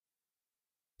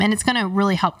And it's going to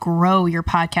really help grow your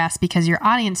podcast because your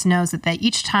audience knows that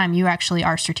each time you actually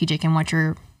are strategic in what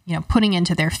you're putting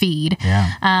into their feed,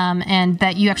 and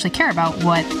that you actually care about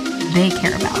what they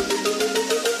care about.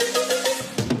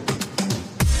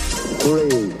 3,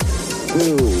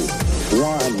 2,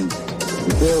 1,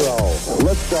 0.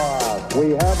 Liftoff. We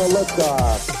have a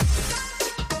liftoff.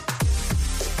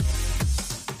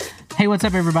 Hey, what's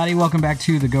up, everybody? Welcome back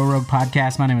to the Go Rogue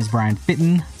Podcast. My name is Brian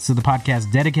Fitton. So the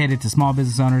podcast dedicated to small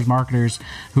business owners, marketers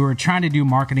who are trying to do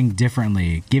marketing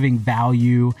differently, giving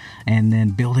value, and then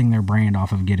building their brand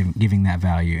off of giving that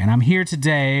value. And I'm here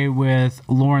today with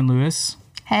Lauren Lewis.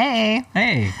 Hey.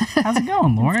 Hey, how's it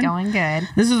going, Lauren? It's going good.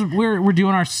 We're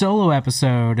doing our solo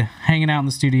episode, hanging out in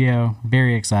the studio.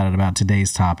 Very excited about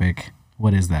today's topic.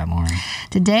 What is that, Lauren?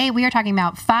 Today we are talking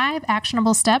about 5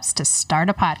 actionable steps to start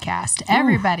a podcast.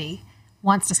 Everybody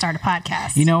wants to start a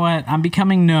podcast. You know what? I'm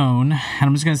becoming known, and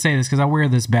I'm just going to say this because I wear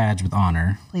this badge with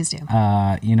honor. Please do.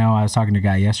 I was talking to a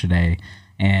guy yesterday,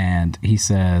 and he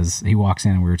walks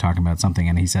in and we were talking about something,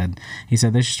 and he said they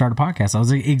should start a podcast. I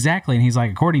was like, exactly. And he's like,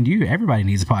 according to you, everybody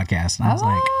needs a podcast. And I was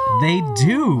like, they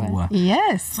do.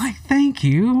 Yes. It's like, thank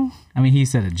you. I mean, he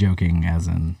said it joking as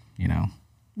in,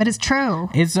 But it's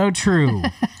true. It's so true.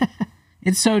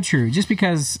 It's so true. Just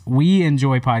because we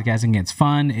enjoy podcasting, it's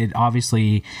fun. It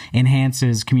obviously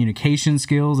enhances communication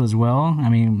skills as well. I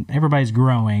mean, everybody's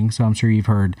growing, so I'm sure you've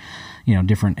heard,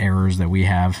 different errors that we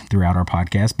have throughout our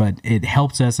podcast, but it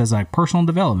helps us as like personal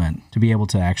development to be able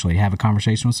to actually have a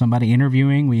conversation with somebody.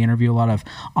 We interview a lot of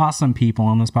awesome people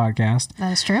on this podcast.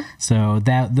 That is true. So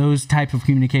those type of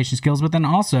communication skills, but then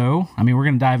also, I mean, we're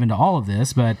going to dive into all of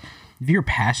this, but if you're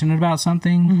passionate about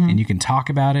something and you can talk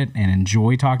about it and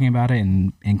enjoy talking about it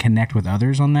and connect with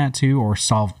others on that too, or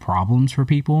solve problems for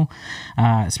people,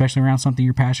 especially around something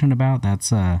you're passionate about,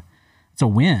 it's a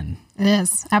win. It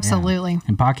is. Absolutely. Yeah.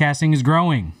 And podcasting is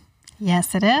growing.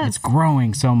 Yes, it is. It's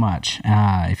growing so much.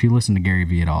 If you listen to Gary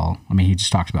Vee at all, I mean, he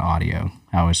just talks about audio.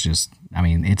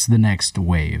 It's the next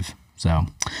wave. So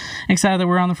excited that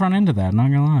we're on the front end of that,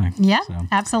 not gonna lie. Yeah,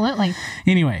 absolutely.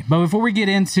 Anyway, but before we get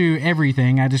into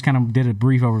everything, I just kind of did a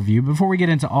brief overview. Before we get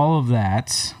into all of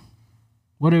that,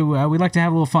 we like to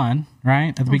have a little fun, right?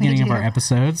 At the beginning of our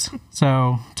episodes.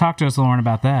 So talk to us, Lauren,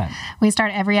 about that. We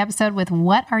start every episode with,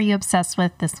 what are you obsessed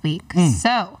with this week?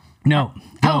 So. No.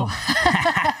 Go.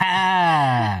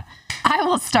 I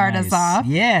will start us off.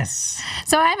 Yes.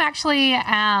 So I'm actually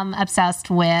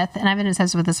obsessed with, and I've been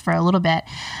obsessed with this for a little bit,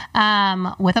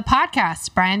 with a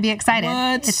podcast. Brian, be excited.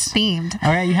 What? It's themed.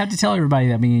 All right, you have to tell everybody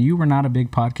that. I mean, you were not a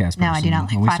big podcast person. No, I do not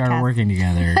like when we podcasts. started working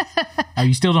together. Oh,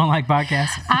 you still don't like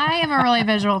podcasts? I am a really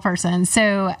visual person,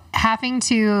 so having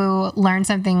to learn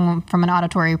something from an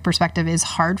auditory perspective is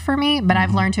hard for me, but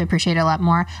I've learned to appreciate it a lot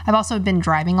more. I've also been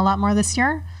driving a lot more this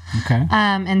year. Okay.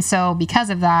 And so because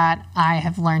of that, I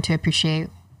have learned to appreciate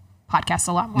podcasts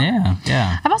a lot more.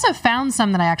 Yeah. I've also found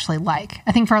some that I actually like.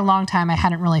 I think for a long time, I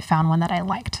hadn't really found one that I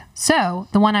liked. So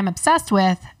the one I'm obsessed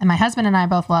with, and my husband and I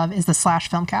both love, is the Slash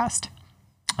Filmcast.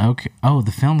 Okay. Oh,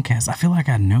 the Filmcast. I feel like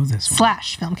I know this one.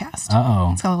 Slash Filmcast.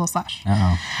 Uh-oh. It's got a little slash.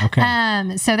 Uh-oh.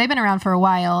 Okay. So they've been around for a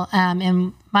while,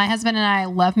 and my husband and I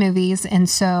love movies, and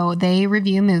so they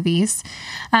review movies.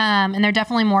 And they're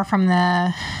definitely more from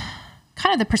the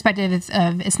kind of the perspective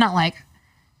of, it's not like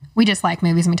we just like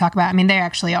movies and we talk about it. I mean, they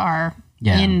actually are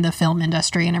in the film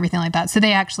industry and everything like that. So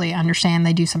they actually understand.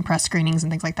 They do some press screenings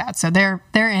and things like that. So they're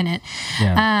in it.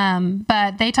 Yeah.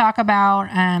 But they talk about,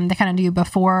 they kind of do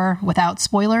before without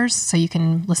spoilers. So you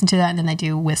can listen to that, and then they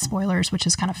do with spoilers, which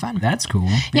is kind of fun. That's cool.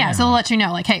 Yeah. So they'll let you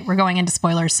know, like, hey, we're going into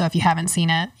spoilers. So if you haven't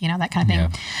seen it, that kind of thing. Yeah.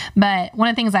 But one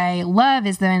of the things I love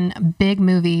is then big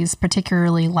movies,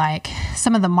 particularly like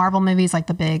some of the Marvel movies, like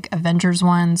the big Avengers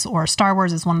ones, or Star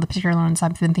Wars is one of the particular ones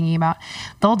I've been thinking about.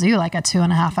 They'll do like a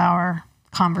 2.5 hour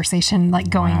conversation, like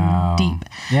going deep.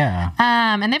 Yeah.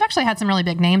 And they've actually had some really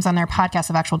big names on their podcast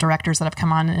of actual directors that have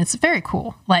come on, and it's very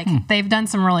cool. Like they've done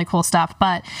some really cool stuff.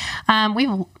 But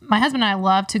my husband and I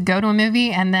love to go to a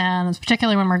movie, and then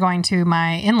particularly when we're going to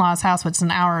my in-laws' house, which is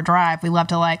an hour drive, we love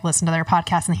to like listen to their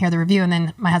podcast and hear the review. And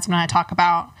then my husband and I talk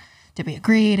about, did we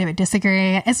agree? Did we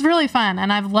disagree? It's really fun.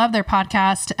 And I've loved their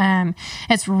podcast.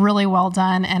 It's really well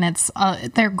done. And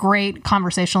they're great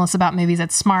conversationalists about movies.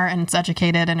 It's smart and it's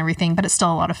educated and everything, but it's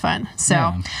still a lot of fun.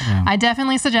 So I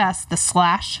definitely suggest the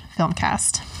Slash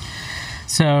Filmcast.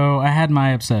 So I had my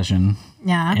obsession.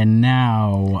 Yeah. And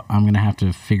now I'm going to have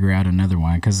to figure out another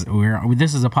one because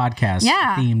this is a podcast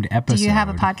themed episode. Do you have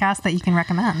a podcast that you can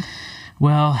recommend?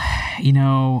 Well,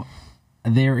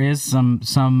 there is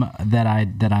some that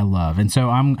I love, and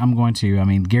so I'm going to. I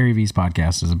mean, Gary Vee's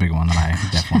podcast is a big one that I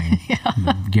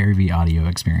definitely Gary Vee audio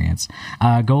experience.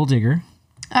 Gold Digger.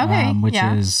 Okay, which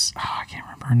yeah. is, I can't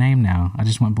remember her name now. I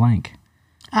just went blank.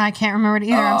 I can't remember it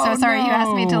either. I'm so sorry you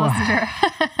asked me to no. listen to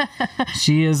her.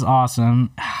 She is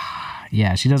awesome.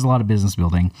 Yeah, she does a lot of business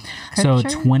building. So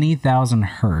Kutcher? 20,000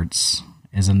 Hertz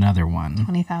is another one.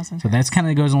 20,000. So that's kind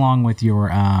of goes along with your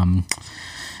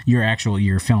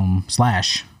film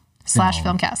slash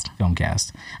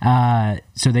filmcast.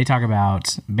 So they talk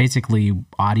about basically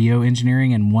audio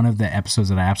engineering, and one of the episodes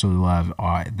that I absolutely love,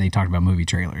 they talked about movie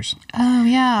trailers. Oh,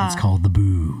 yeah. It's called The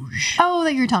Booge. Oh,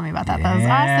 that you were telling me about that. That was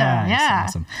awesome. Yeah.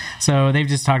 It's awesome. So they've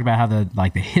just talked about how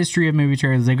the history of movie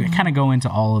trailers. They kind of go into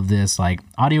all of this, like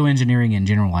audio engineering in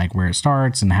general, like where it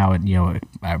starts and how it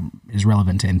is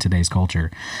relevant in today's culture.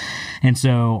 And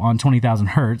so on 20,000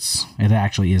 Hertz, it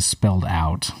actually is spelled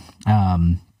out.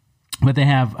 But they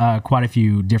have quite a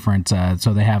few different.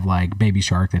 So they have like Baby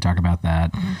Shark. They talk about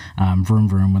that. Vroom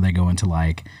Vroom, where they go into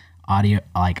like audio,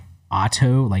 like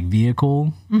auto, like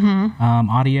vehicle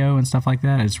audio and stuff like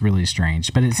that. It's really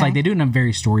strange, but it's like they do it in a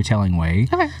very storytelling way.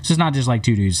 Okay. So it's not just like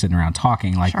two dudes sitting around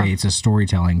talking. Like it's a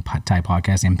storytelling type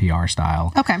podcast, NPR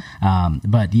style. Okay.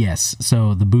 But yes,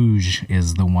 so The Booge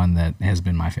is the one that has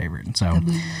been my favorite. So,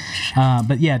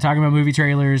 but yeah, talking about movie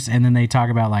trailers, and then they talk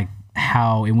about like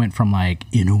how it went from like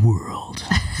In a World,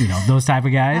 those type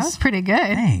of guys. That was pretty good.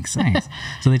 Thanks.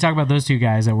 So they talk about those two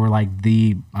guys that were like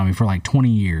for like 20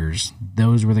 years,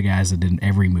 those were the guys that did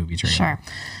every movie trailer. Sure.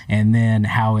 And then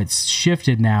how it's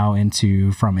shifted now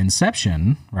from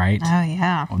Inception, right? Oh,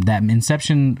 yeah. That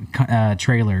Inception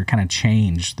trailer kind of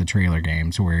changed the trailer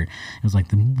game to where it was like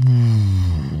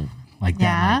like that.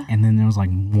 Yeah. Like, and then there was like,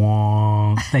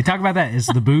 wah. They talk about that.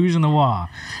 It's the booge and the wah.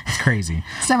 It's crazy.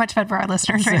 So much fun for our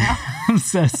listeners right now. I'm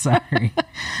so sorry.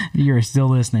 You're still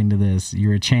listening to this.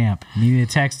 You're a champ. You need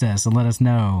to text us and let us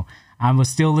know. I was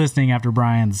still listening after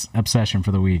Brian's obsession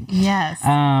for the week. Yes.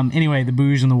 Anyway, the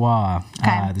booge and the wah.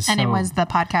 Okay. It was the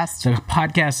podcast. The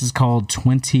podcast is called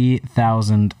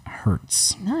 20,000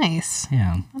 Hertz. Nice.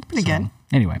 Yeah. That's pretty good.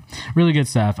 Anyway, really good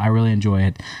stuff. I really enjoy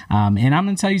it. And I'm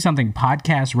going to tell you something.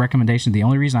 Podcast recommendation. The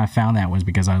only reason I found that was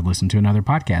because I listened to another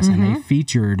podcast and they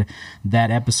featured that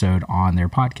episode on their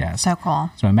podcast. So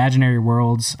cool. So Imaginary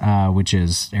Worlds, which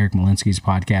is Eric Malinsky's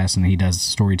podcast, and he does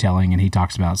storytelling and he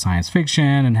talks about science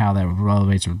fiction and how that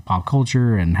relates with pop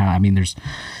culture and how,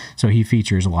 so he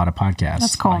features a lot of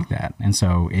podcasts like that. And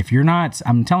so if you're not,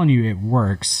 I'm telling you, it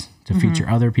works to feature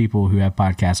other people who have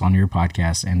podcasts on your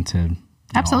podcast and to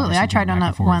absolutely. I tried on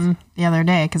that one the other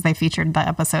day because they featured the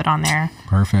episode on there.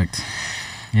 Perfect.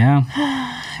 Yeah.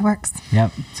 It works.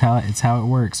 Yep. It's how it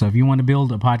works. So if you want to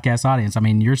build a podcast audience,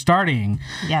 you're starting.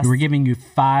 Yes. We're giving you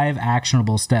 5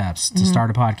 actionable steps to start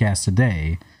a podcast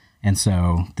today. And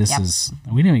so this is,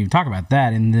 we didn't even talk about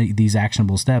that in these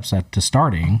actionable steps to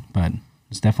starting, but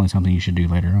it's definitely something you should do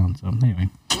later on. So anyway.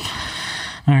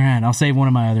 All right, I'll save one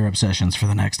of my other obsessions for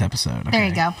the next episode. Okay.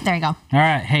 There you go. All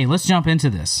right, hey, let's jump into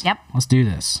this. Yep. Let's do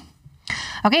this.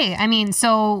 Okay,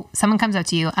 so someone comes up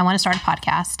to you, I want to start a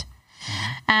podcast.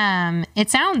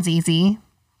 It sounds easy,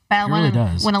 but It really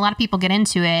does. when a lot of people get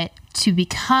into it, to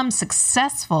become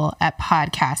successful at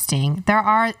podcasting,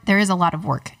 there is a lot of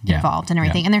work involved and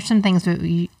everything. Yeah. And there's some things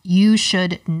that you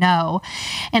should know.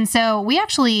 And so we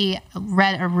actually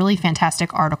read a really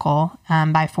fantastic article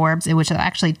by Forbes, which is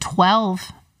actually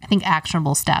 12, I think,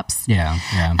 actionable steps. Yeah.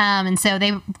 And so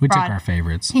We took our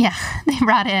favorites. Yeah, they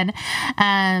brought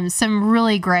in some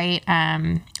really great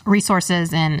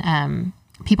resources and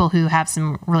people who have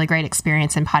some really great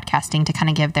experience in podcasting to kind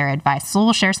of give their advice. So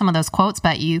we'll share some of those quotes,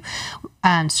 but you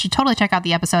should totally check out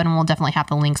the episode, and we'll definitely have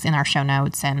the links in our show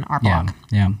notes and our blog.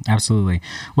 Yeah, absolutely.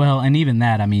 Well, and even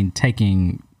that,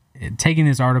 taking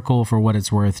this article for what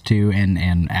it's worth too,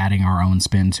 and adding our own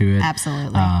spin to it.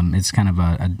 Absolutely. It's kind of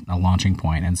a launching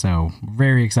point. And so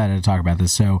very excited to talk about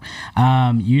this. So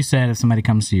you said if somebody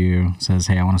comes to you, says,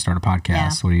 hey, I want to start a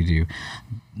podcast, what do you do?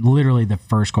 Literally the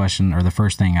first question or the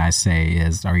first thing I say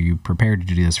is, are you prepared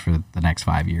to do this for the next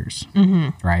 5 years?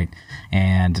 Mm-hmm. Right.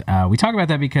 And we talk about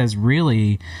that because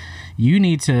really you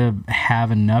need to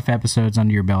have enough episodes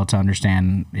under your belt to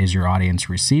understand, is your audience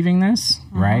receiving this?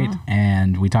 Right.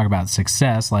 And we talk about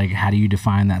success, like how do you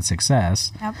define that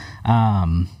success? Yep.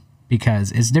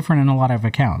 Because it's different in a lot of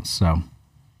accounts. So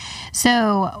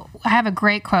I have a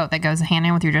great quote that goes hand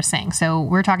in with what you're just saying. So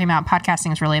we're talking about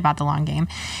podcasting is really about the long game.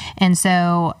 And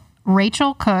so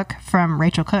Rachel Cook from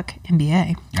Rachel Cook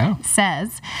MBA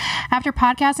says, after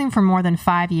podcasting for more than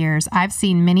 5 years, I've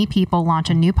seen many people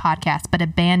launch a new podcast but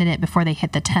abandon it before they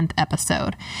hit the 10th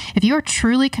episode. If you are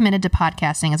truly committed to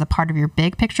podcasting as a part of your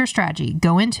big picture strategy,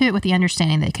 go into it with the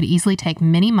understanding that it could easily take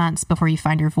many months before you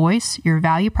find your voice, your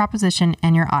value proposition,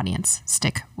 and your audience.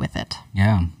 Stick with it.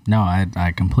 Yeah, no,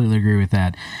 I completely agree with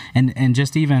that. And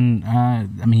just even,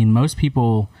 most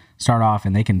people start off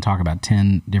and they can talk about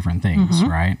 10 different things,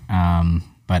 right?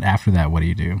 But after that, what do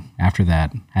you do? After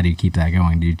that, how do you keep that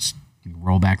going? Do you just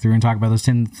roll back through and talk about those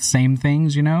 10 same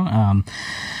things, and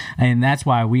that's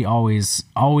why we always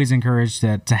encourage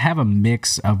that to have a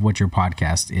mix of what your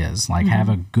podcast is, like have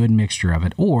a good mixture of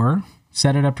it, or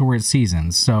set it up to where it's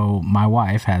seasons. So my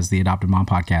wife has the Adopted Mom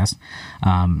podcast,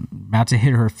 about to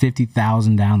hit her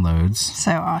 50,000 downloads.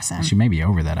 So awesome. She may be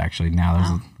over that actually now.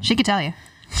 Wow. She could tell you.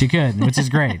 She could, which is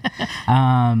great.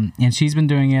 And she's been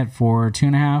doing it for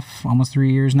 2.5, almost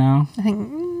 3 years now. I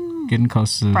think getting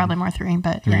close to probably more 3,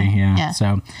 but 3. Yeah.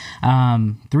 So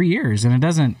 3 years, and it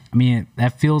doesn't.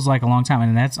 That feels like a long time,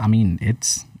 and that's.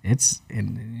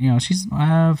 She's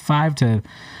 500 to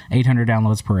 800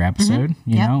 downloads per episode.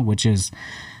 You know, which is.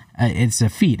 It's a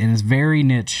feat, and it's very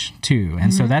niche too.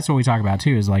 And so that's what we talk about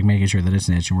too, is like making sure that it's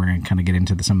niche, and we're going to kind of get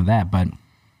into some of that, but.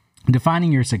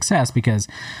 Defining your success, because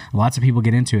lots of people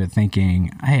get into it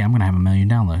thinking, hey, I'm going to have 1 million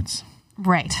downloads.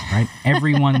 Right.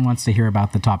 Everyone wants to hear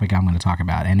about the topic I'm going to talk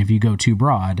about. And if you go too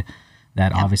broad,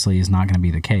 that obviously is not going to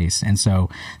be the case. And so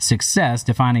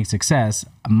defining success,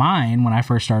 mine, when I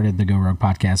first started the Go Rogue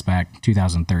podcast back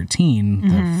 2013,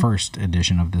 the first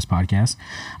edition of this podcast,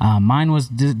 mine was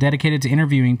dedicated to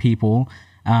interviewing people,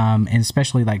 and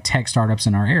especially like tech startups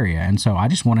in our area. And so I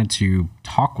just wanted to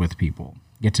talk with people,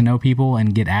 get to know people,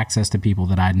 and get access to people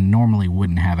that I normally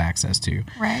wouldn't have access to.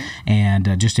 Right.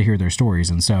 And just to hear their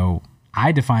stories. And so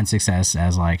I define success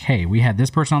as like, hey, we had this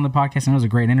person on the podcast and it was a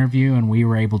great interview and we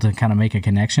were able to kind of make a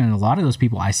connection. And a lot of those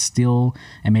people I still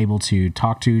am able to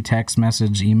talk to, text,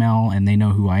 message, email, and they know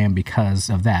who I am because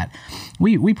of that.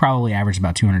 We probably averaged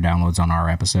about 200 downloads on our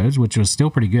episodes, which was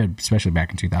still pretty good, especially back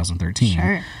in 2013.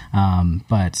 Sure.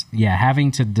 But yeah,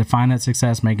 having to define that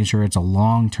success, making sure it's a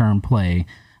long-term play.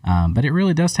 But it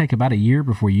really does take about a year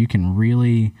before you can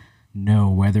really know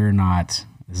whether or not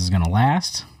this is going to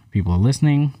last. People are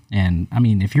listening. And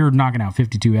if you're knocking out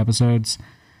 52 episodes,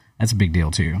 that's a big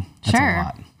deal too. That's sure. a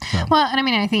lot. So. Well, and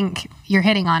I think you're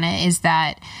hitting on it, is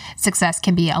that success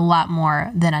can be a lot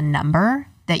more than a number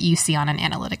that you see on an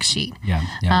analytics sheet. Yeah.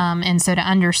 And so to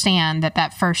understand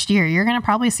that first year, you're going to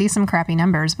probably see some crappy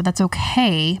numbers, but that's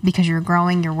okay because you're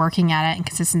growing, you're working at it, and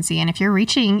consistency. And if you're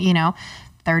reaching,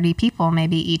 30 people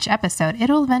maybe each episode,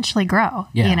 it'll eventually grow.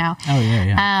 Yeah. Oh,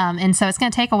 yeah. And so it's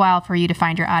going to take a while for you to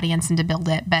find your audience and to build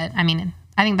it. But I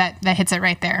think that hits it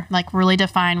right there. Like, really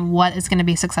define what is going to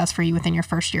be success for you within your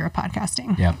first year of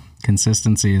podcasting. Yeah.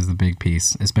 Consistency is the big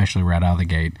piece, especially right out of the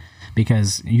gate,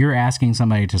 because you're asking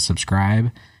somebody to subscribe.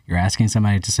 You're asking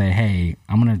somebody to say, hey,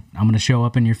 I'm gonna show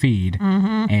up in your feed.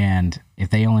 And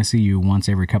if they only see you once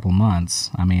every couple of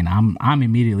months, I'm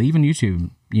immediately, even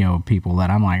YouTube, people that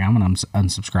I'm like, I'm going to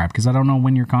unsubscribe because I don't know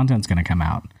when your content's going to come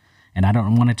out. And I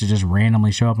don't want it to just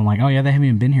randomly show up. I'm like, oh yeah, they haven't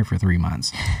even been here for 3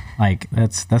 months. Like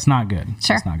that's not good.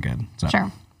 Sure. That's not good. So.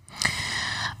 Sure.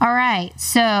 All right.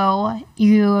 So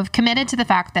you have committed to the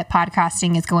fact that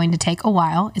podcasting is going to take a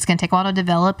while. It's going to take a while to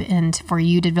develop and for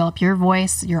you to develop your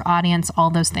voice, your audience, all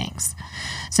those things.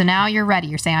 So now you're ready.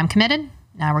 You're saying, I'm committed.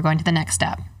 Now we're going to the next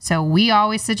step. So we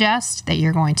always suggest that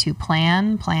you're going to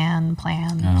plan.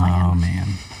 Oh, man.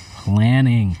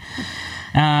 Planning.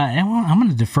 And I'm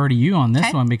going to defer to you on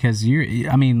this one because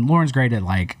Lauren's great at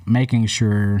like making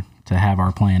sure to have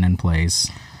our plan in place.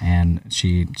 And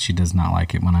she does not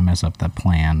like it when I mess up the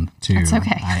plan too. That's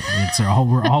okay.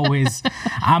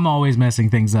 I'm always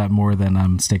messing things up more than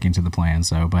I'm sticking to the plan.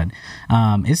 So, but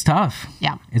it's tough.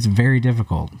 Yeah, it's very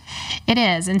difficult. It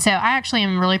is, and so I actually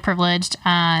am really privileged.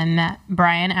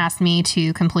 Brian asked me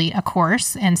to complete a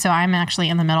course, and so I'm actually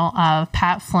in the middle of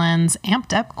Pat Flynn's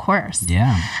Amped Up course.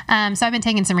 Yeah. So I've been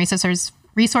taking some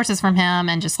resources from him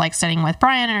and just like studying with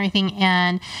Brian and everything.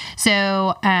 And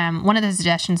so one of the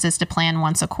suggestions is to plan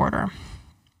once a quarter,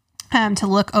 to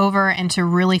look over and to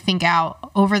really think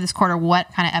out over this quarter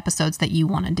what kind of episodes that you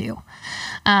want to do.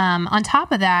 On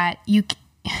top of that, you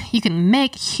can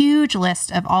make huge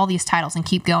lists of all these titles and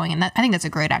keep going. And I think that's a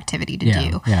great activity to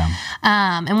do. Yeah.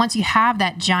 And once you have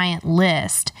that giant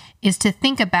list, is to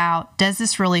think about, does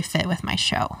this really fit with my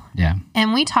show? Yeah.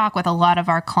 And we talk with a lot of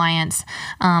our clients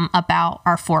about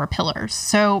our 4 pillars.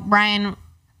 So Brian,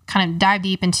 kind of dive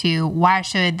deep into why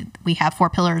should we have 4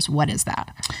 pillars? What is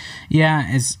that? Yeah,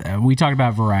 it's we talked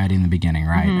about variety in the beginning,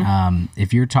 right?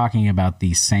 If you're talking about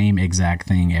the same exact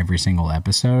thing every single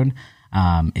episode,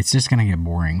 it's just going to get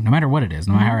boring, no matter what it is,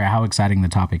 no matter how exciting the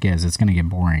topic is, it's going to get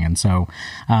boring. And so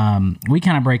we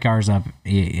kind of break ours up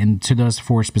into those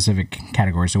 4 specific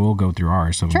categories. So we'll go through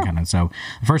ours. So so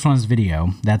the first one is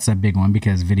video. That's a big one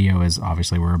because video is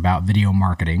obviously we're about video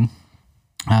marketing.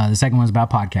 The second one is about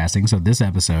podcasting. So this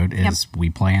episode is we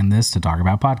planned this to talk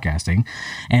about podcasting,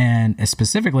 and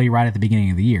specifically right at the beginning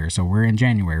of the year. So we're in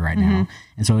January right now.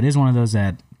 And so it is one of those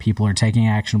that people are taking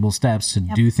actionable steps to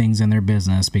do things in their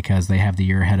business because they have the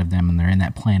year ahead of them and they're in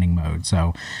that planning mode.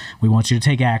 So we want you to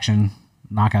take action.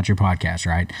 Knock out your podcast,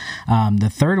 right? The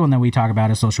third one that we talk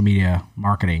about is social media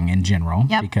marketing in general,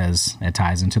 because it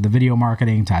ties into the video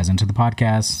marketing, ties into the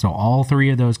podcast. So all 3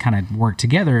 of those kind of work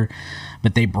together,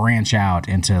 but they branch out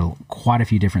into quite a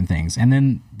few different things. And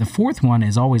then the fourth one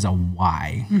is always a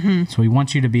why. So we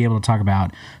want you to be able to talk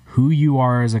about who you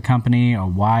are as a company, a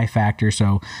why factor.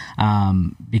 So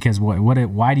because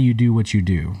why do you do what you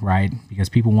do, right? Because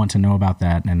people want to know about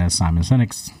that. And as Simon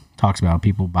Sinek talks about,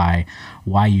 people buy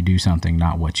why you do something,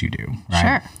 not what you do,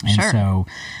 right? So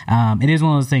it is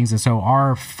one of those things. And so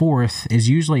our 4th is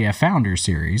usually a founder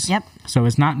series. So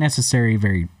it's not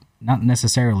necessarily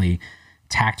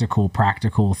tactical,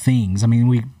 practical things. I mean,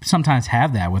 we sometimes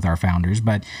have that with our founders,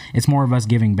 but it's more of us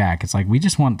giving back. It's like we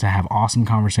just want to have awesome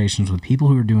conversations with people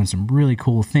who are doing some really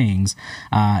cool things.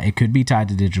 It could be tied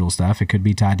to digital stuff. It could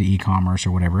be tied to e-commerce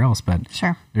or whatever else, but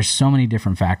there's so many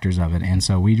different factors of it. And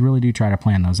so we really do try to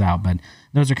plan those out, but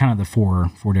those are kind of the four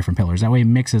different pillars. That way it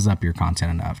mixes up your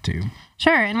content enough too.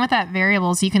 Sure. And with that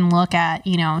variables, you can look at,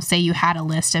 say you had a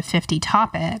list of 50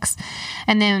 topics.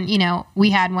 And then, we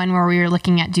had one where we were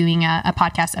looking at doing a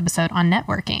podcast episode on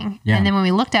networking. And then when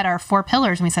we looked at our 4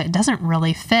 pillars, and we said, it doesn't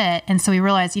really fit. And so we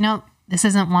realized, this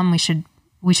isn't one we should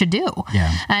do.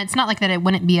 It's not like that it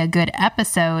wouldn't be a good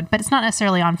episode, but it's not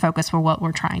necessarily on focus for what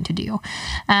we're trying to do.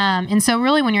 And so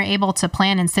really when you're able to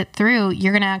plan and sit through,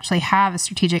 you're going to actually have a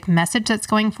strategic message that's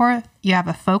going forth. You have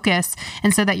a focus,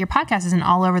 and so that your podcast isn't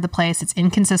all over the place. It's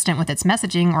inconsistent with its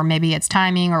messaging or maybe its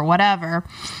timing or whatever.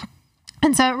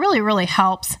 And so it really, really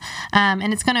helps.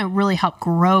 And it's going to really help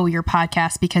grow your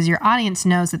podcast because your audience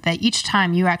knows that each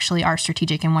time you actually are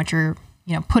strategic in what you're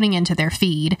putting into their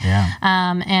feed,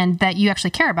 and that you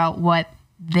actually care about what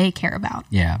they care about.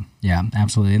 Yeah,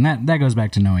 absolutely. And that goes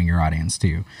back to knowing your audience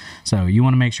too. So you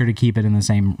want to make sure to keep it in the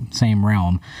same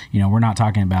realm. We're not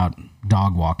talking about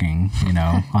dog walking,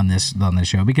 on this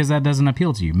show, because that doesn't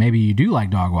appeal to you. Maybe you do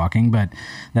like dog walking, but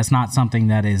that's not something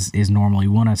that is normal.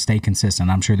 You want to stay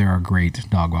consistent. I'm sure there are great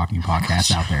dog walking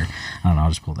podcasts out there. I don't know. I'll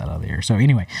just pull that out of the air. So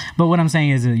anyway, but what I'm saying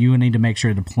is that you need to make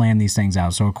sure to plan these things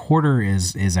out. So a quarter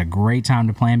is a great time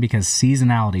to plan because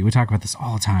seasonality, we talk about this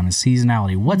all the time, is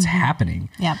seasonality. What's happening?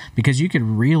 Yeah. Because you could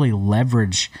really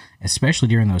leverage, especially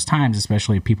during those times,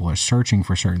 especially if people are searching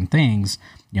for certain things,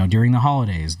 during the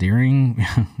holidays, during,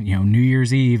 New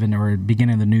Year's Eve or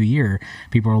beginning of the new year,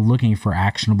 people are looking for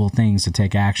actionable things to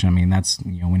take action. I mean, that's,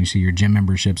 when you see your gym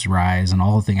memberships rise and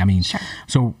all the things, I mean,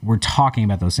 so we're talking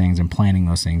about those things and planning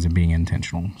those things and being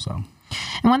intentional. So,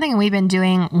 and one thing we've been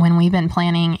doing when we've been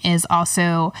planning is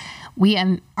also we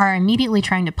are immediately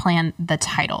trying to plan the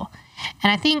title.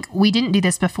 And I think we didn't do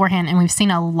this beforehand, and we've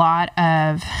seen a lot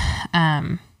of,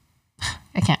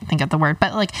 I can't think of the word,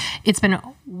 but it's been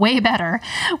way better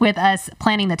with us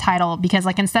planning the title because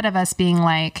instead of us being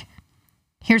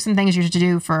here's some things you should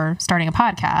do for starting a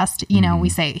podcast, we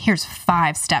say, here's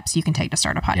 5 steps you can take to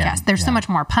start a podcast. There's so much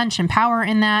more punch and power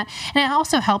in that. And it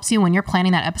also helps you when you're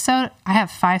planning that episode. I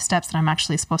have 5 steps that I'm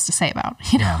actually supposed to say about,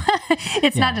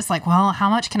 It's not just how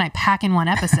much can I pack in one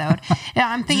episode?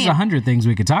 I'm thinking there's 100 things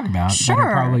we could talk about that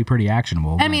are probably pretty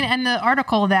actionable. I mean, and the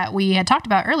article that we had talked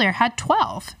about earlier had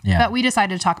 12, but we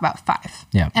decided to talk about 5.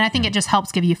 And I think it just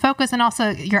helps give you focus. And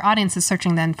also your audience is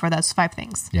searching then for those 5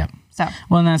 things. So.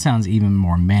 Well, and that sounds even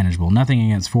more manageable. Nothing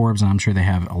against Forbes, and I'm sure they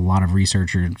have a lot of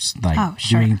researchers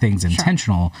doing things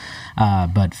intentional,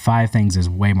 but 5 things is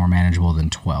way more manageable than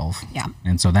 12. Yeah.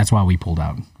 And so that's why we pulled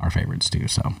out our favorites too.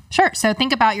 So sure. So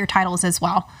think about your titles as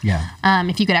well. Yeah.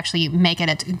 If you could actually make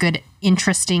it a good,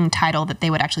 interesting title that they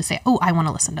would actually say, oh, I want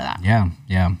to listen to that.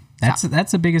 Yeah.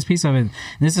 That's the biggest piece of it.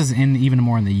 This is even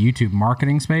more in the YouTube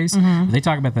marketing space. They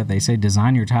talk about that. They say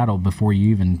design your title before you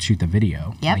even shoot the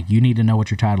video. You need to know what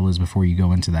your title is before you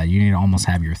go into that. You need to almost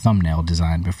have your thumbnail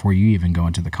designed before you even go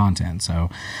into the content.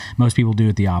 So most people do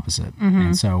it the opposite.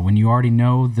 And so when you already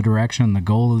know the direction, the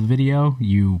goal of the video,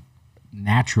 you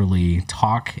naturally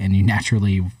talk and you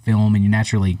naturally film and you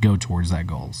naturally go towards that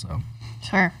goal. So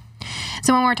sure.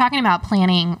 So when we're talking about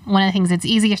planning, one of the things, it's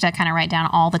easy to kind of write down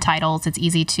all the titles. It's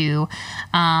easy to,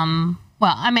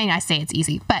 well, I mean, I say it's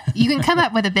easy, but you can come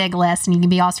up with a big list and you can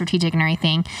be all strategic and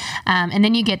everything. And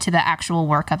then you get to the actual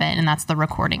work of it, and that's the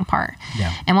recording part.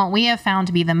 Yeah. And what we have found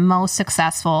to be the most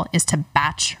successful is to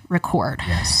batch record.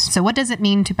 Yes. So what does it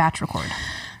mean to batch record?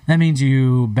 That means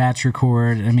you batch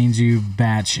record. It means you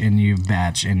batch and you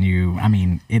batch and you, I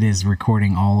mean, it is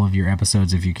recording all of your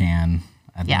episodes if you can,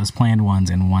 those planned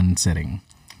ones in one sitting.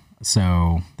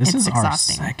 So this is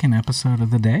exhausting. Our second episode of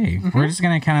the day. We're just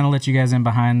going to kind of let you guys in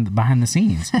behind the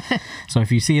scenes. So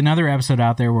if you see another episode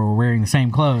out there where we're wearing the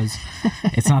same clothes,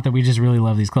 it's not that we just really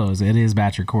love these clothes. It is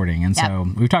batch recording. And so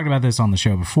we've talked about this on the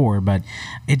show before, but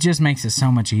it just makes it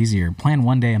so much easier. Plan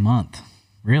one day a month.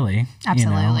 Really.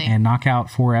 Absolutely. And knock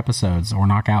out 4 episodes or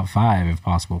knock out 5 if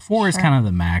possible. 4 is kind of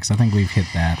the max. I think we've hit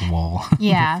that wall.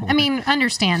 Yeah. before. I mean,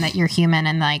 understand that you're human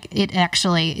and like it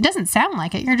doesn't sound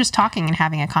like it. You're just talking and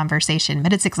having a conversation,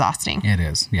 but it's exhausting. It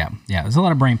is. Yeah. Yeah. There's a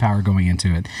lot of brain power going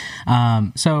into it.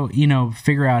 So,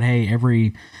 figure out, hey,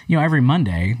 every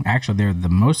Monday, actually, they're the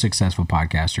most successful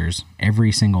podcasters.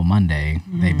 Every single Monday,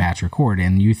 they batch record.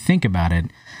 And you think about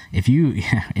it, if you,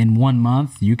 in 1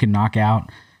 month, you can knock out,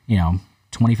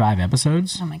 25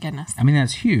 episodes. Oh my goodness. I mean,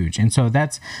 that's huge. And so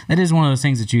that is one of those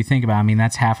things that you think about. I mean,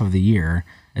 that's half of the year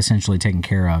essentially taken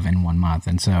care of in 1 month.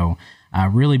 And so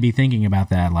really be thinking about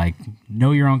that, like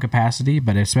know your own capacity,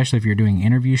 but especially if you're doing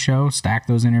interview show, stack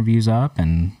those interviews up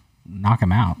and knock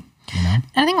them out. And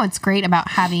I think what's great about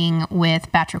having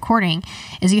with batch recording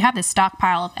is you have this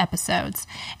stockpile of episodes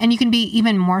and you can be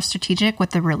even more strategic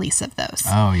with the release of those.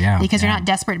 Oh, yeah. Because you're not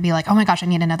desperate to be like, oh my gosh, I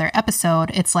need another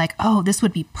episode. It's like, oh, this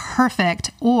would be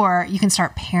perfect. Or you can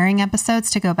start pairing episodes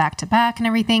to go back to back and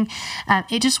everything.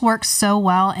 It just works so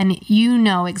well. And you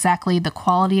know exactly the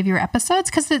quality of your episodes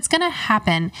because it's going to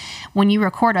happen when you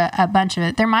record a bunch of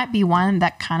it. There might be one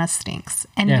that kind of stinks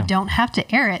and you don't have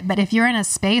to air it. But if you're in a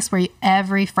space where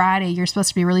every Friday you're supposed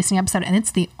to be releasing an episode and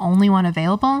it's the only one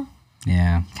available,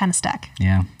 kind of stuck.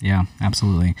 Yeah,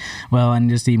 absolutely. Well, and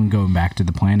just even going back to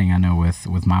the planning, I know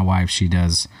with my wife, she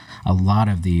does a lot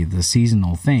of the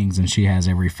seasonal things, and she has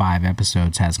every 5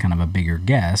 episodes has kind of a bigger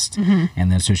guest,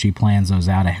 and then so she plans those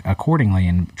out accordingly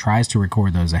and tries to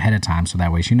record those ahead of time, so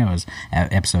that way she knows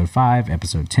episode 5,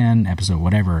 episode 10, episode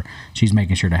whatever, she's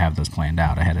making sure to have those planned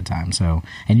out ahead of time. So,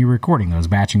 and you're recording those,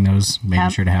 batching those, making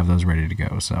sure to have those ready to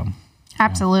go. So.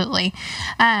 Absolutely.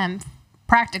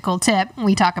 Practical tip,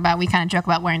 we kind of joke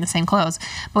about wearing the same clothes,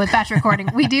 but with batch recording,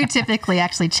 we do typically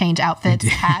actually change outfits,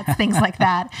 hats, things like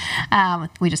that.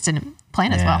 We just didn't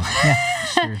plan as well. Yeah,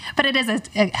 sure. But it is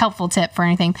a helpful tip for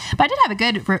anything. But I did have a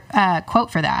good quote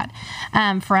for that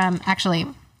from actually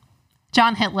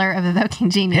John Hitler of Evoking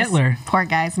Genius. Hitler. Poor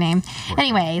guy's name.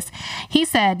 Anyways, he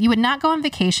said, "You would not go on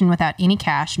vacation without any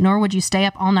cash, nor would you stay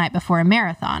up all night before a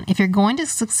marathon. If you're going to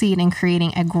succeed in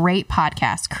creating a great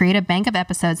podcast, create a bank of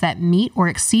episodes that meet or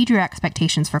exceed your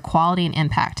expectations for quality and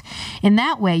impact. In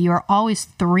that way, you are always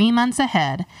 3 months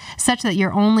ahead, such that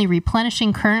you're only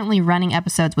replenishing currently running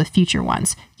episodes with future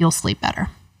ones. You'll sleep better."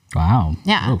 Wow.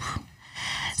 Yeah. Oof.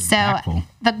 So impactful.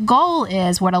 The goal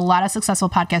is what a lot of successful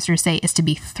podcasters say is to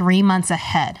be 3 months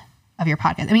ahead of your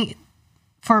podcast. I mean,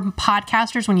 for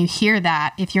podcasters, when you hear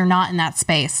that, if you're not in that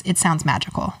space, it sounds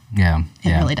magical. Yeah.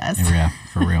 It really does. Yeah,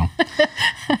 for real.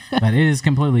 But it is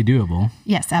completely doable.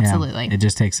 Yes, absolutely. Yeah, it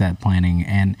just takes that planning.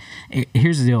 And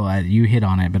here's the deal. You hit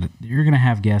on it, but you're going to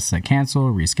have guests that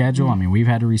cancel, reschedule. I mean, we've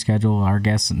had to reschedule our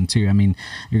guests too. I mean,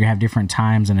 you're going to have different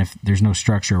times. And if there's no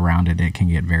structure around it, it can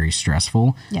get very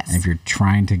stressful. Yes. And if you're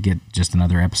trying to get just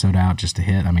another episode out just to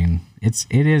hit, I mean,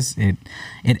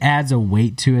 it adds a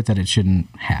weight to it that it shouldn't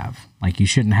have. Like, you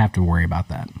shouldn't have to worry about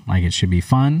that. Like, it should be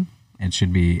fun. It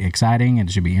should be exciting.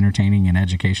 It should be entertaining and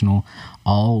educational,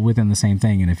 all within the same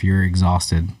thing. And if you're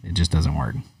exhausted, it just doesn't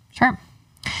work. Sure.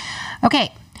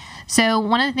 Okay. So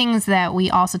one of the things that we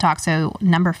also talk, so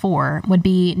number 4 would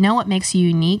be know what makes you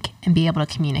unique and be able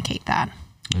to communicate that.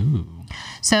 Ooh.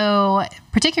 So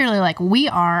particularly, like, we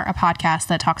are a podcast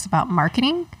that talks about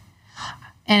marketing,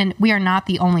 and we are not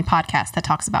the only podcast that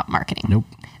talks about marketing. Nope.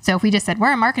 So if we just said,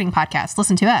 we're a marketing podcast,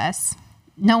 listen to us,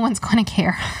 no one's going to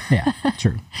care. Yeah,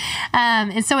 true.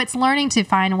 And so it's learning to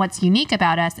find what's unique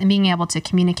about us and being able to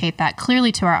communicate that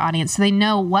clearly to our audience so they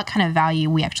know what kind of value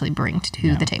we actually bring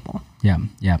to the table. Yeah.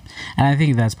 And I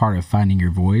think that's part of finding your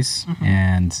voice.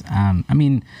 And I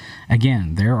mean,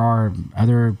 again, there are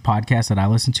other podcasts that I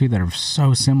listen to that are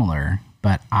so similar,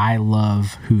 but I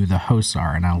love who the hosts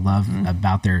are, and I love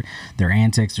about their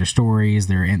antics, their stories,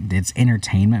 it's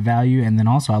entertainment value, and then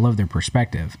also I love their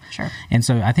perspective. Sure. And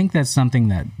so I think that's something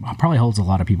that probably holds a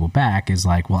lot of people back, is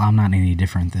like, well, I'm not any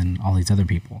different than all these other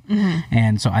people.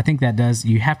 And so I think that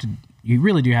you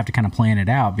really do have to kind of plan it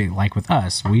out. Like with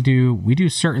us, we do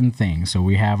certain things. So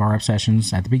we have our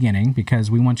obsessions at the beginning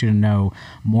because we want you to know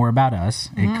more about us.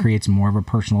 It creates more of a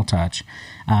personal touch.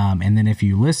 And then if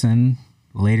you listen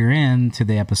later into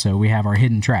the episode, we have our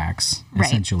hidden tracks,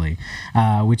 essentially,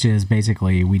 which is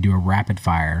basically we do a rapid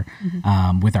fire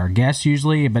with our guests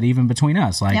usually, but even between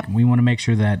us. Like we want to make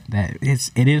sure that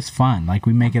it is fun. Like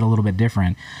we make it a little bit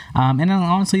different. And then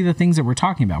honestly, the things that we're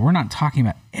talking about, we're not talking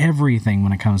about everything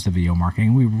when it comes to video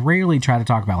marketing. We rarely try to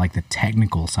talk about like the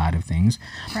technical side of things,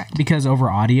 because over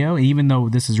audio, even though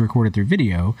this is recorded through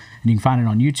video and you can find it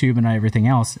on YouTube and everything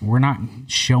else, we're not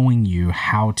showing you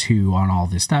how to on all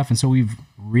this stuff. And so we've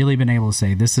really been able to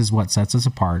say, this is what sets us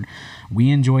apart. We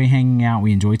enjoy hanging out.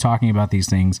 We enjoy talking about these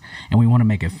things, and we want to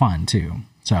make it fun too.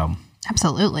 So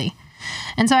absolutely.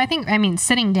 And so I think,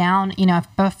 sitting down,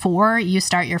 before you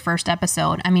start your first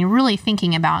episode, really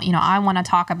thinking about, I want to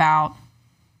talk about,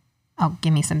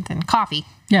 give me something, coffee.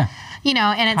 Yeah.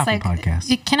 And it's coffee like, podcast.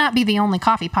 It cannot be the only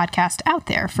coffee podcast out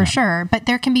there for sure, but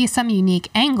there can be some unique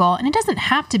angle, and it doesn't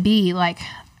have to be like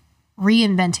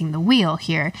reinventing the wheel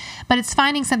here, but it's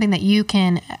finding something that you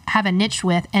can have a niche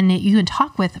with and that you can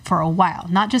talk with for a while,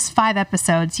 not just 5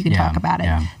 episodes. You can talk about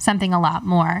it, something a lot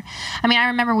more. I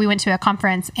remember we went to a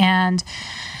conference and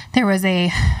there was a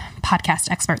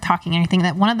podcast expert talking and anything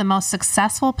that one of the most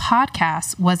successful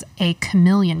podcasts was a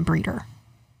chameleon breeder.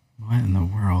 What in the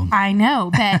world? I know,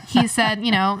 but he said,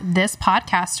 this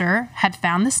podcaster had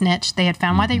found this niche. They had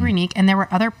found why they were unique, and there were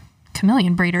other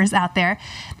chameleon breeders out there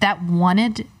that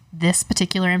wanted this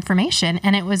particular information,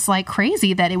 and it was like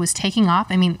crazy that it was taking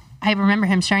off. I remember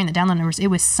him sharing the download numbers. It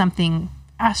was something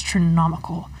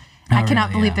astronomical. I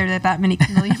cannot believe there are that many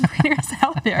chameleon breeders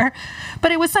out there,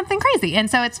 but it was something crazy. And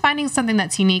so it's finding something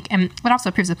that's unique, and it also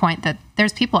proves the point that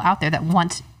there's people out there that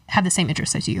have the same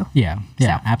interests as you. Yeah,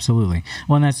 absolutely.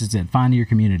 Well, and that's just it. Find your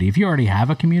community. If you already have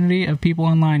a community of people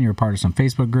online, you're a part of some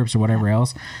Facebook groups or whatever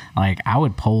else, like I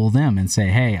would poll them and say,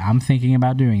 hey, I'm thinking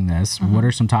about doing this. What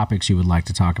are some topics you would like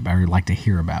to talk about or like to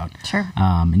hear about? Sure.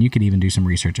 And you could even do some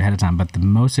research ahead of time. But the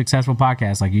most successful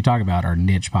podcasts, like you talk about, are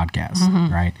niche podcasts,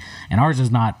 right? And ours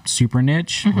is not super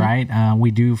niche, right?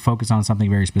 We do focus on something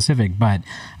very specific, but,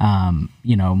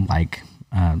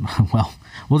 well,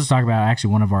 we'll just talk about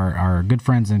actually one of our good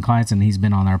friends and clients, and he's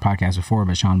been on our podcast before,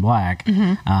 but Sean Black,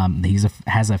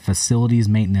 has a facilities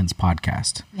maintenance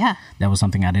podcast. Yeah. That was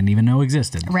something I didn't even know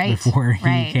existed before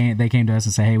they came to us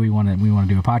and say, hey, we want to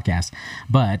do a podcast.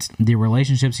 But the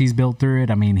relationships he's built through it,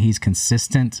 he's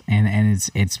consistent and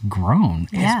it's grown.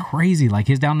 It's crazy. Like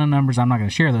his download numbers, I'm not going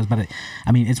to share those, but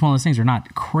it's one of those things. They're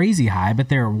not crazy high, but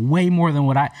they're way more than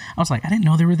what I was like, I didn't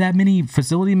know there were that many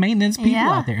facility maintenance people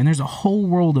out there. And there's a whole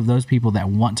world of those people that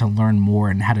want to learn more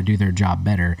and how to do their job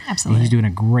better. Absolutely. And he's doing a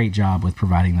great job with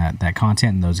providing that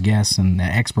content and those guests and the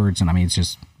experts. And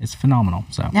it's phenomenal.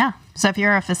 So if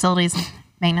you're a facilities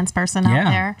maintenance person out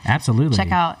there, absolutely,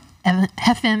 check out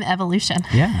FM Evolution.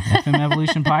 FM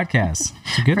Evolution podcast.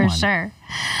 It's a good one. For sure.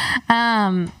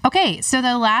 Okay, so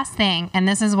the last thing, and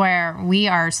this is where we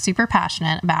are super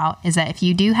passionate about, is that if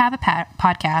you do have a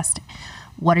podcast,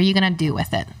 what are you going to do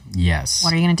with it? Yes.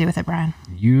 What are you going to do with it, Brian?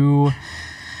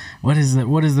 What is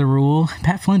the rule?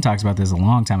 Pat Flynn talks about this a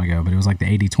long time ago, but it was like the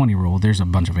 80-20 rule. There's a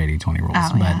bunch of 80-20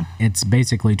 rules, but it's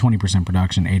basically 20%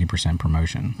 production, 80%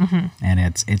 promotion. And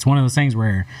it's one of those things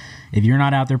where if you're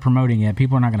not out there promoting it,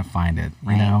 people are not going to find it.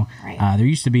 You know, there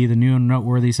used to be the new and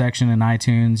noteworthy section in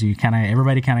iTunes.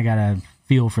 Everybody kind of got a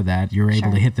feel for that. You're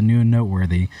able to hit the new and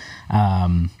noteworthy.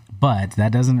 But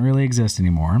that doesn't really exist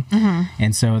anymore.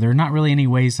 And so there are not really any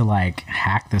ways to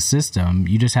hack the system.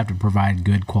 You just have to provide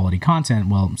good quality content.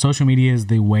 Well, social media is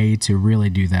the way to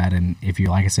really do that. And if you,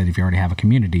 like I said, if you already have a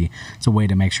community, it's a way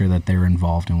to make sure that they're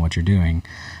involved in what you're doing.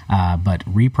 But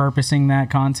repurposing that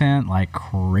content like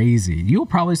crazy. You'll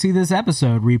probably see this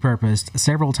episode repurposed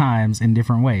several times in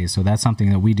different ways. So that's something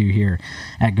that we do here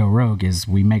at Go Rogue is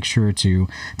we make sure to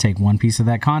take one piece of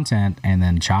that content and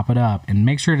then chop it up and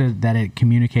make sure that it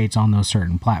communicates on those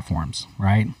certain platforms,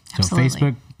 right? Absolutely. So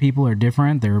Facebook people are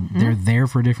different. They're there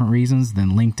for different reasons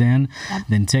than LinkedIn,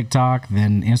 than TikTok,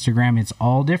 than Instagram. It's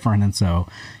all different. And so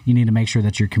you need to make sure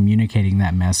that you're communicating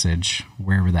that message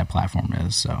wherever that platform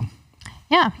is. So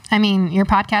yeah, your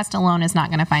podcast alone is not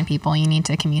going to find people. You need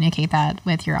to communicate that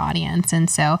with your audience. And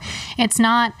so it's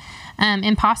not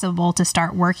impossible to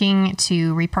start working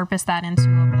to repurpose that into a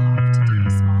blog, to do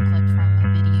a small clip from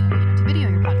a video, to video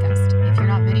your podcast if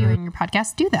your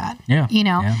podcast, do that. Yeah.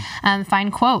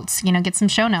 Find quotes, get some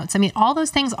show notes. I mean, all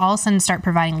those things all of a sudden start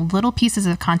providing little pieces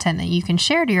of content that you can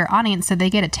share to your audience so they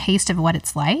get a taste of what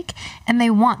it's like and they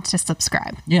want to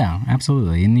subscribe. Yeah,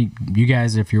 absolutely. And you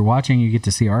guys, if you're watching, you get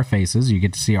to see our faces. You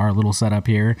get to see our little setup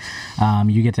here.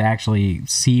 You get to actually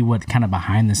see what kind of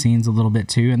behind the scenes a little bit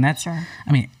too. And that's, Sure.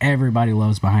 I mean, everybody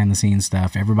loves behind the scenes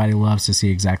stuff. Everybody loves to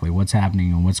see exactly what's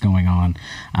happening and what's going on.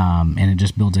 And it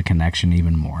just builds a connection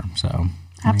even more. So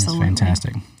Absolutely. it's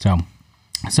fantastic.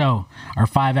 So our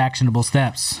 5 actionable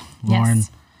steps, Lauren,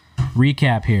 Yes.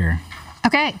 recap here.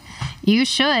 Okay. You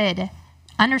should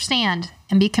understand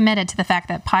and be committed to the fact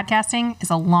that podcasting is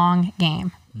a long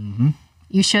game. Mm-hmm.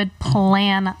 You should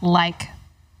plan like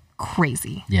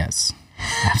crazy. Yes,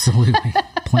 absolutely.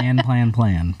 plan.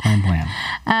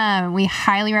 We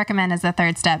highly recommend as the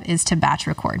third step is to batch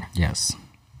record. Yes.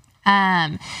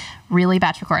 Really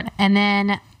batch record. And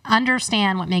then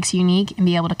understand what makes you unique and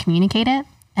be able to communicate it.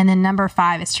 And then number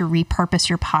 5 is to repurpose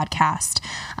your podcast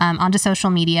onto social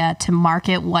media to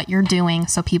market what you're doing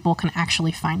so people can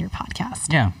actually find your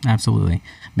podcast. Yeah, absolutely.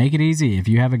 Make it easy. If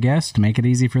you have a guest, make it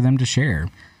easy for them to share.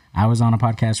 I was on a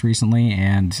podcast recently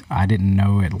and I didn't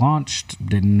know it launched,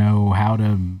 didn't know how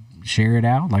to share it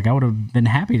out. Like I would have been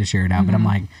happy to share it out, but I'm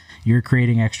like, you're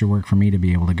creating extra work for me to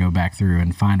be able to go back through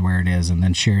and find where it is and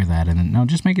then share that. And then, no,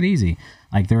 just make it easy.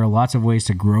 Like there are lots of ways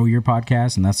to grow your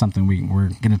podcast, and that's something we're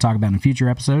going to talk about in a future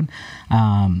episode.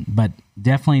 But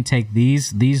definitely take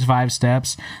these 5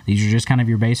 steps. These are just kind of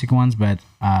your basic ones, but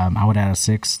I would add a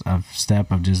 6th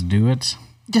step of just do it.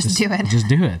 Just do it. Just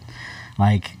do it.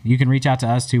 Like you can reach out to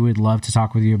us too. We'd love to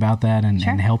talk with you about that and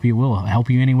help you. We'll help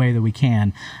you any way that we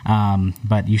can.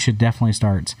 But you should definitely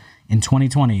start in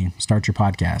 2020. Start your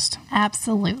podcast.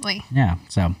 Absolutely. Yeah.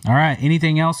 So, all right.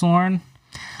 Anything else, Lauren?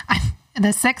 The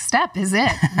 6th step is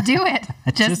it. Do it.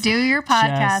 Just do your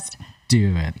podcast. Just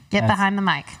do it. Get behind the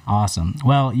mic. Awesome.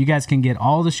 Well, you guys can get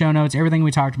all the show notes, everything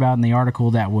we talked about in the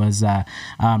article that was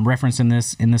referenced in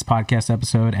this podcast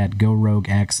episode at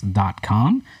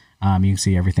goroguex.com. You can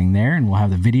see everything there, and we'll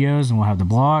have the videos, and we'll have the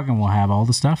blog, and we'll have all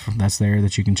the stuff that's there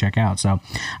that you can check out. So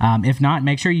if not,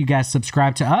 make sure you guys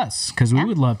subscribe to us because we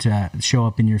would love to show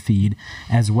up in your feed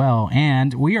as well.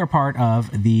 And we are part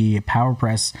of the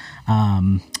PowerPress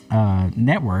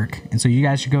network, and so you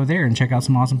guys should go there and check out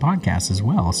some awesome podcasts as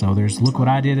well. So there's Look What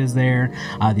I Did is there,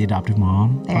 the Adoptive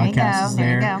Mom podcast is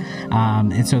there.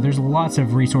 And so there's lots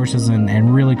of resources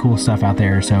and really cool stuff out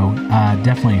there. So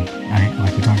definitely,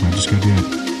 like we talked about, just go do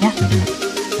it. Yeah. Go do it.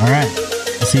 All right.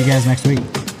 I'll see you guys next week.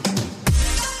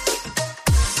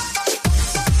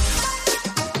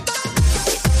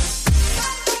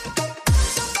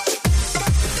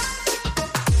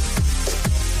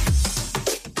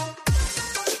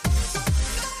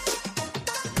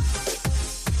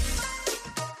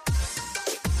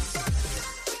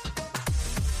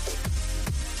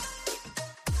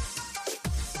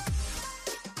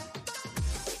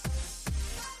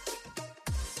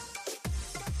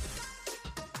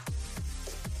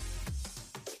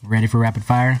 Ready for rapid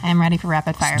fire? I'm ready for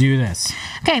rapid fire. Let's do this.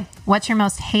 Okay. What's your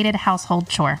most hated household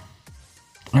chore?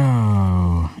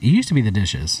 Oh, it used to be the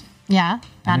dishes. Yeah.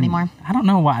 Not anymore. I don't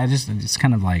know why. It's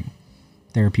kind of like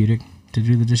therapeutic to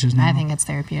do the dishes now. I think it's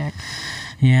therapeutic.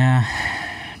 Yeah.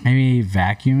 Maybe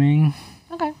vacuuming.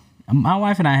 Okay. My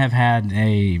wife and I have had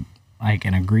an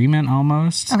agreement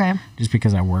almost. Okay. Just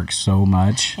because I work so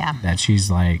much. Yeah. That she's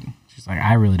like,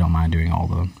 I really don't mind doing all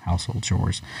the household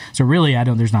chores. So really,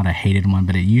 there's not a hated one,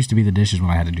 but it used to be the dishes when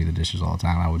I had to do the dishes all the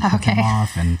time. I would put them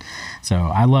off. And so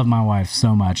I love my wife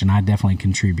so much, and I definitely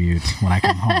contribute when I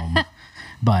come home.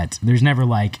 But there's never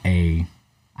like I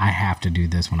have to do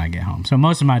this when I get home. So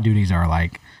most of my duties are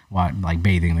like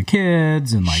bathing the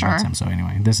kids and that's them. So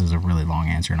anyway, this is a really long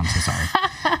answer, and I'm so sorry.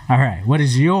 All right. What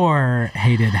is your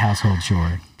hated household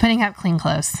chore? Putting up clean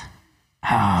clothes.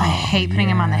 I hate putting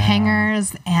them on the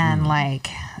hangers and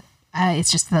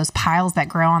it's just those piles that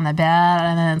grow on the bed.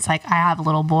 And then it's like I have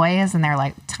little boys and they're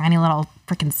like tiny little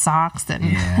freaking socks. And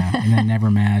they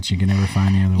never match. You can never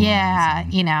find the other ones. Yeah.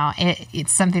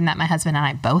 It's something that my husband and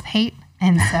I both hate.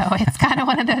 And so it's kind of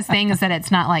one of those things that it's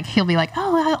not like he'll be like,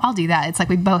 oh, I'll do that. It's like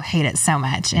we both hate it so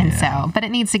much. And but it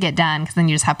needs to get done because then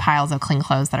you just have piles of clean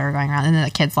clothes that are going around. And then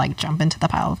the kids jump into the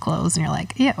pile of clothes and you're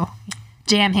like, ew.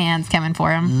 Jam hands coming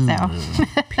for him. So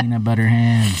peanut butter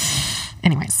hands.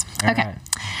 Anyways, okay.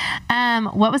 Right.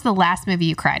 What was the last movie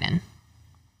you cried in?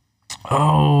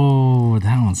 Oh,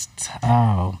 that one's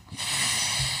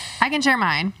I can share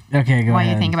mine. Okay, go ahead. While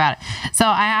you think about it. So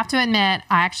I have to admit,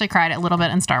 I actually cried a little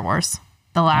bit in Star Wars: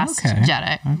 The Last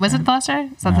Jedi. Okay. Was it The Last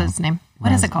Jedi? Is that his name?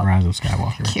 What is it called? Rise of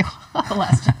Skywalker. Thank you. The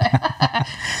Last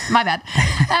Jedi. My bad.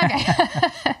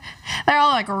 Okay. They're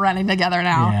all like running together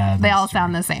now. Yeah, they all that's true.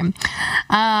 sound the same.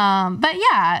 But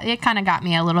yeah, it kind of got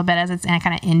me a little bit as it's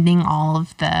kind of ending all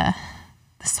of the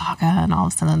saga and all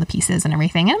of some of the pieces and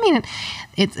everything. I mean,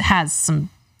 it has some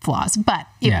flaws, but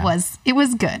it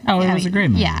was good. Oh, it was a great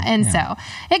movie. Yeah, and so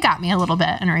it got me a little bit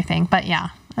and everything. But yeah,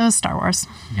 it was Star Wars.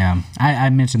 Yeah, I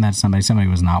mentioned that to somebody. Somebody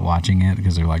was not watching it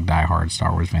because they're like diehard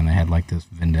Star Wars fan. They had like this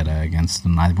vendetta against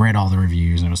them. I read all the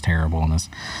reviews and it was terrible. And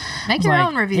Make your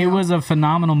own review. It was a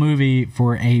phenomenal movie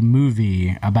for a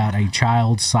movie about a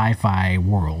child sci-fi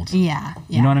world. Yeah.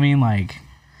 You know what I mean? Like,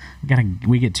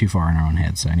 we get too far in our own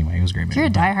heads. So anyway, it was a great movie. If you're a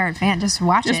diehard fan, just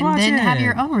watch it and then have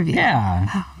your own review.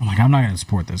 Yeah. I'm like, I'm not going to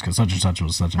support this because such and such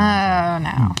was such a. Oh no!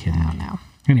 I'm kidding. No.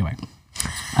 Anyway.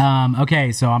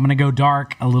 Okay, so I'm going to go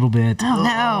dark a little bit. Oh,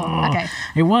 no. Okay.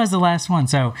 It was the last one,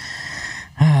 so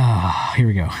here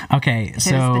we go. Okay, If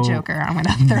so... it was the Joker, I'm going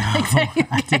to throw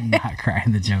I did not cry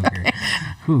in the Joker.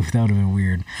 Oof, that would have been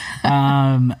weird.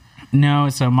 No,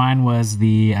 so mine was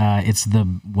it's the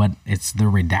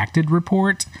redacted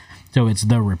report. So it's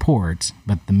the report,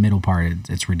 but the middle part,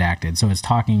 it's redacted. So it's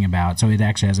talking about, so it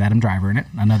actually has Adam Driver in it,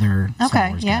 another Star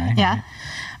Wars guy. Yeah.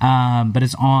 But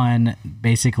it's on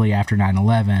basically after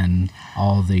 9/11,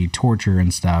 all the torture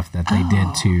and stuff that they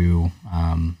did to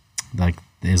like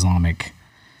the Islamic.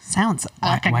 Sounds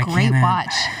like a Why great can't I-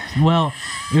 watch. Well,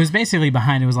 it was basically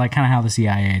behind, it was like kind of how the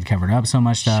CIA had covered up so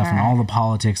much stuff and Sure. all the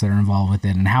politics that are involved with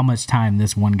it and how much time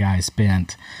this one guy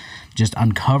spent just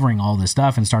uncovering all this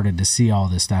stuff and started to see all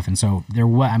this stuff. And so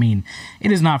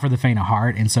it is not for the faint of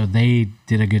heart. And so they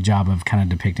did a good job of kind of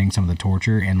depicting some of the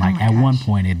torture. And like my at one gosh.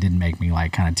 point it did make me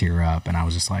like kind of tear up. And I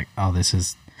was just like, oh, this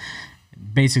is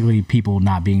basically people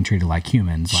not being treated like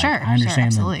humans. Like, Sure, I understand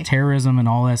absolutely. the terrorism and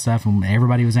all that stuff. And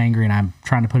everybody was angry. And I'm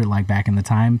trying to put it like back in the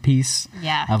time piece.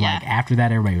 Yeah, Of yeah. like after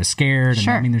that, everybody was scared. And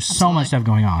Sure, I mean, there's so much absolutely. stuff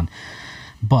going on.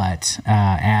 But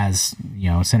as you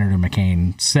know, Senator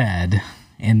McCain said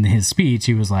in his speech,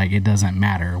 he was like, "It doesn't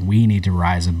matter. We need to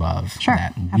rise above Sure,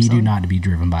 that. We absolutely. do not to be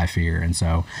driven by fear." And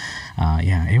so,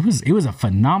 it was a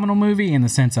phenomenal movie in the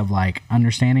sense of like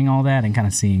understanding all that and kind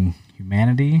of seeing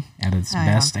humanity at its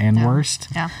best and Yeah. worst.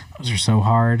 Yeah. Those are so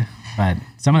hard. But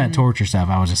some of that torture stuff,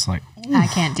 I was just like, I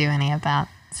can't do any of that,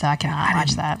 so I cannot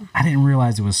watch that. I didn't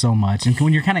realize it was so much. And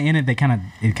when you're kind of in it, it kind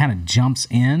of jumps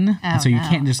in, and so you no.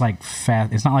 can't just like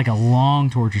fast. It's not like a long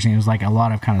torture scene. It was like a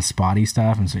lot of kind of spotty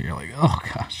stuff, and so you're like, oh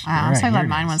gosh. Wow, I'm All so right, glad here it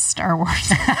mine is. was Star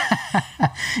Wars.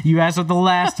 You asked what the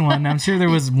last one. I'm sure there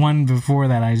was one before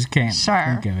that. I just can't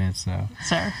Sure. think of it. So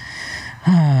Sure.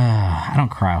 I don't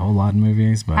cry a whole lot in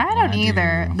movies, but I when don't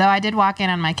either, do- though I did walk in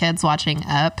on my kids watching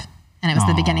Up, and it was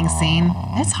the beginning scene.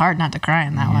 It's hard not to cry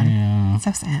in that one. Yeah. It's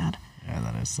so sad. Yeah,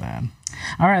 that is sad.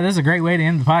 All right, this is a great way to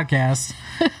end the podcast.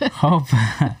 Hope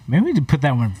maybe we could put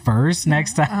that one first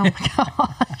next time. Oh my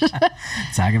gosh.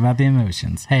 Talk about the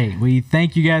emotions. Hey, we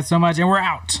thank you guys so much, and we're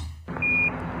out.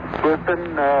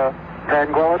 Houston,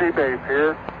 Tranquility Base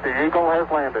here. The Eagle has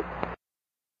landed.